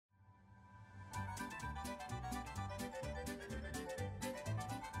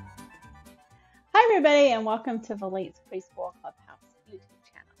everybody, and welcome to the Preschool Clubhouse YouTube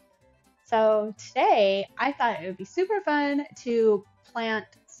channel. So today I thought it would be super fun to plant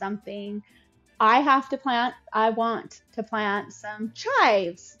something. I want to plant some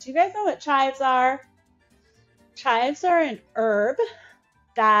chives. Do you guys know what chives are? Chives are an herb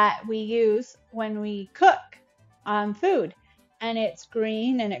that we use when we cook food. And it's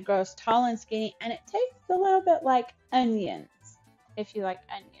green and it grows tall and skinny and it tastes a little bit like onions, if you like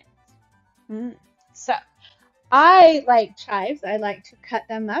onions. So I like chives. I like to cut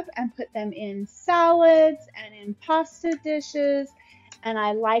them up and put them in salads and in pasta dishes, and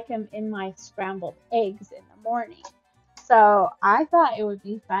I like them in my scrambled eggs in the morning. So I thought it would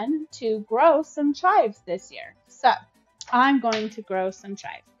be fun to grow some chives this year. So I'm going to grow some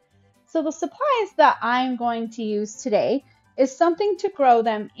chives. So the supplies that I'm going to use today is something to grow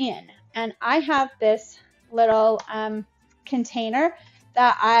them in. And I have this little container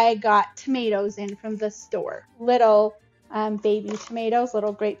that I got tomatoes in from the store. Little baby tomatoes,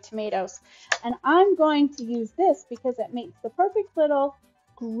 little grape tomatoes. And I'm going to use this because it makes the perfect little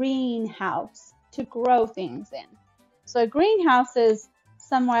greenhouse to grow things in. So a greenhouse is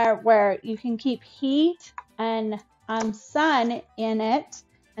somewhere where you can keep heat and sun in it,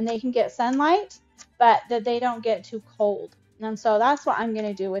 and they can get sunlight, but that they don't get too cold. And so that's what I'm going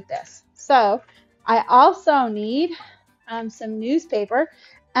to do with this. So I also need some newspaper,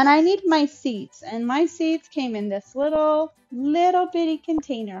 and I need my seeds. And my seeds came in this little bitty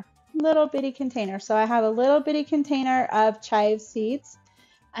container. So I have a little bitty container of chive seeds,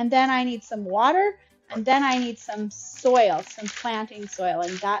 and then I need some water, and then I need some soil, some planting soil,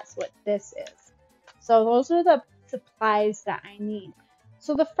 and that's what this is. So those are the supplies that I need.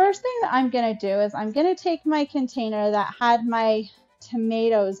 So the first thing that I'm going to do is I'm going to take my container that had my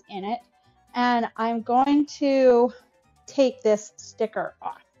tomatoes in it, and I'm going to take this sticker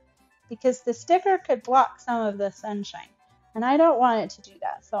off because the sticker could block some of the sunshine, and I don't want it to do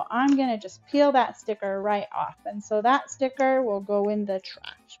that. So I'm going to just peel that sticker right off, and so that sticker will go in the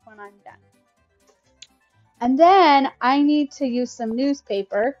trash when I'm done. And then I need to use some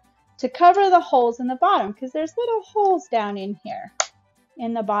newspaper to cover the holes in the bottom because there's little holes down in here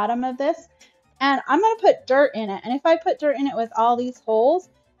in the bottom of this, and I'm going to put dirt in it. And if I put dirt in it with all these holes,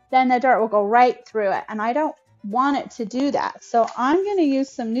 then the dirt will go right through it, and I don't want it to do that. So I'm going to use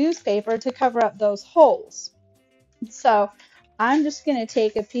some newspaper to cover up those holes. So I'm just going to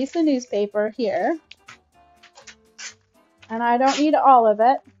take a piece of newspaper here, and I don't need all of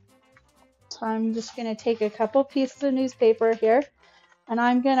it. So I'm just going to take a couple pieces of newspaper here, and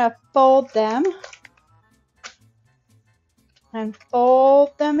I'm going to fold them and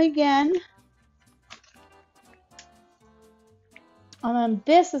fold them again. And then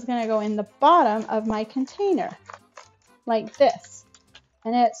this is going to go in the bottom of my container like this.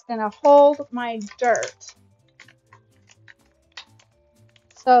 And it's going to hold my dirt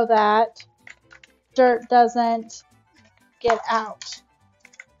so that dirt doesn't get out.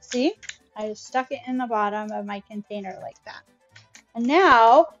 See? I just stuck it in the bottom of my container like that. And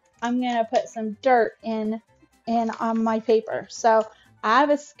now I'm going to put some dirt in on my paper. So I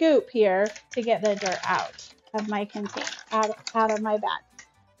have a scoop here to get the dirt out of my container, out of my bag.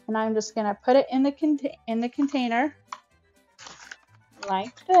 And I'm just going to put it in the container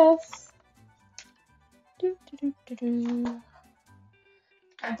like this. And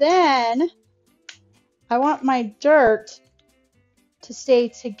then I want my dirt to stay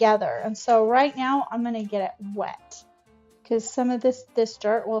together. And so right now I'm going to get it wet because some of this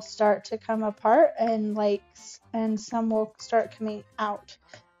dirt will start to come apart and some will start coming out.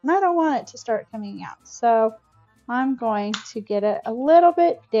 And I don't want it to start coming out. So I'm going to get it a little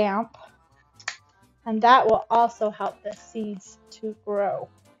bit damp, and that will also help the seeds to grow.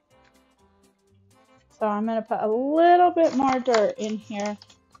 So I'm going to put a little bit more dirt in here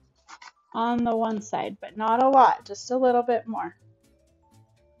on the one side, but not a lot, just a little bit more.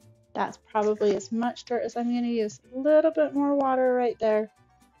 That's probably as much dirt as I'm going to use. A little bit more water right there.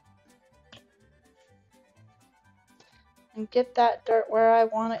 And get that dirt where I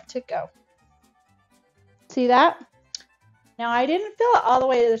want it to go. See that? Now I didn't fill it all the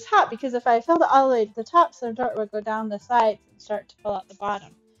way to the top because if I filled it all the way to the top, some dirt would go down the sides and start to fill out the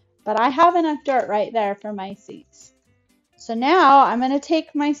bottom. But I have enough dirt right there for my seeds. So now I'm going to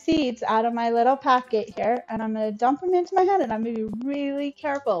take my seeds out of my little packet here, and I'm going to dump them into my hand, and I'm going to be really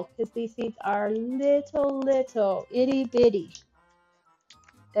careful because these seeds are little itty bitty.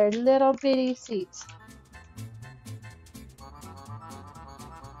 They're little bitty seeds.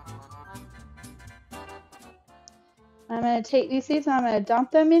 I'm going to take these seeds and I'm going to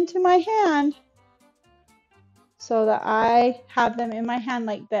dump them into my hand so that I have them in my hand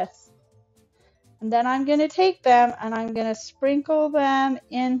like this. And then I'm going to take them and I'm going to sprinkle them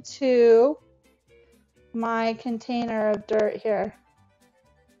into my container of dirt here.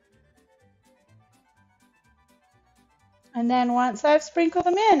 And then once I've sprinkled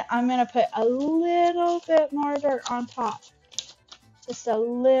them in, I'm going to put a little bit more dirt on top. Just a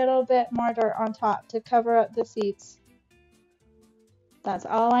little bit more dirt on top to cover up the seeds. That's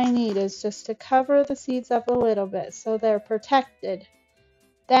all I need, is just to cover the seeds up a little bit so they're protected.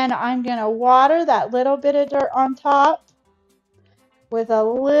 Then I'm going to water that little bit of dirt on top with a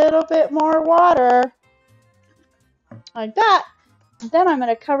little bit more water, like that. Then I'm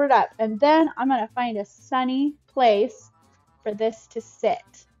going to cover it up, and then I'm going to find a sunny place for this to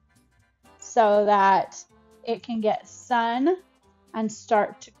sit so that it can get sun and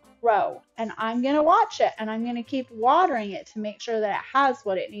start to grow. And I'm going to watch it, and I'm going to keep watering it to make sure that it has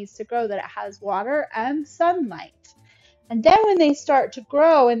what it needs to grow, that it has water and sunlight. And then when they start to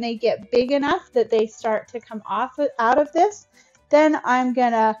grow and they get big enough that they start to come out of this, then I'm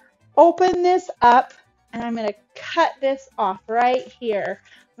going to open this up and I'm going to cut this off right here.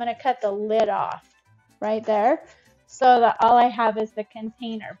 I'm going to cut the lid off right there so that all I have is the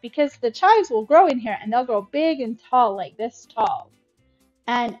container, because the chives will grow in here and they'll grow big and tall, like this tall.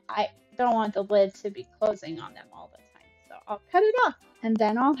 And I don't want the lid to be closing on them all the time. So I'll cut it off, and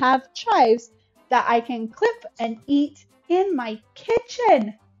then I'll have chives that I can clip and eat in my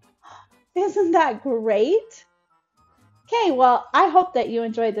kitchen. Isn't that great? Okay, well, I hope that you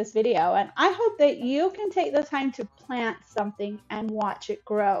enjoyed this video, and I hope that you can take the time to plant something and watch it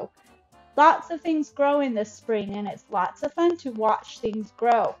grow. Lots of things grow in the spring, and it's lots of fun to watch things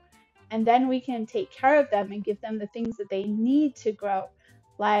grow. And then we can take care of them and give them the things that they need to grow,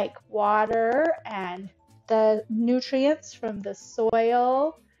 like water and the nutrients from the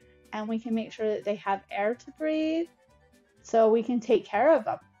soil, and we can make sure that they have air to breathe so we can take care of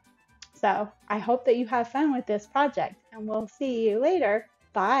them. So I hope that you have fun with this project, and we'll see you later.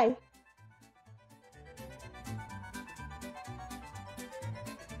 Bye.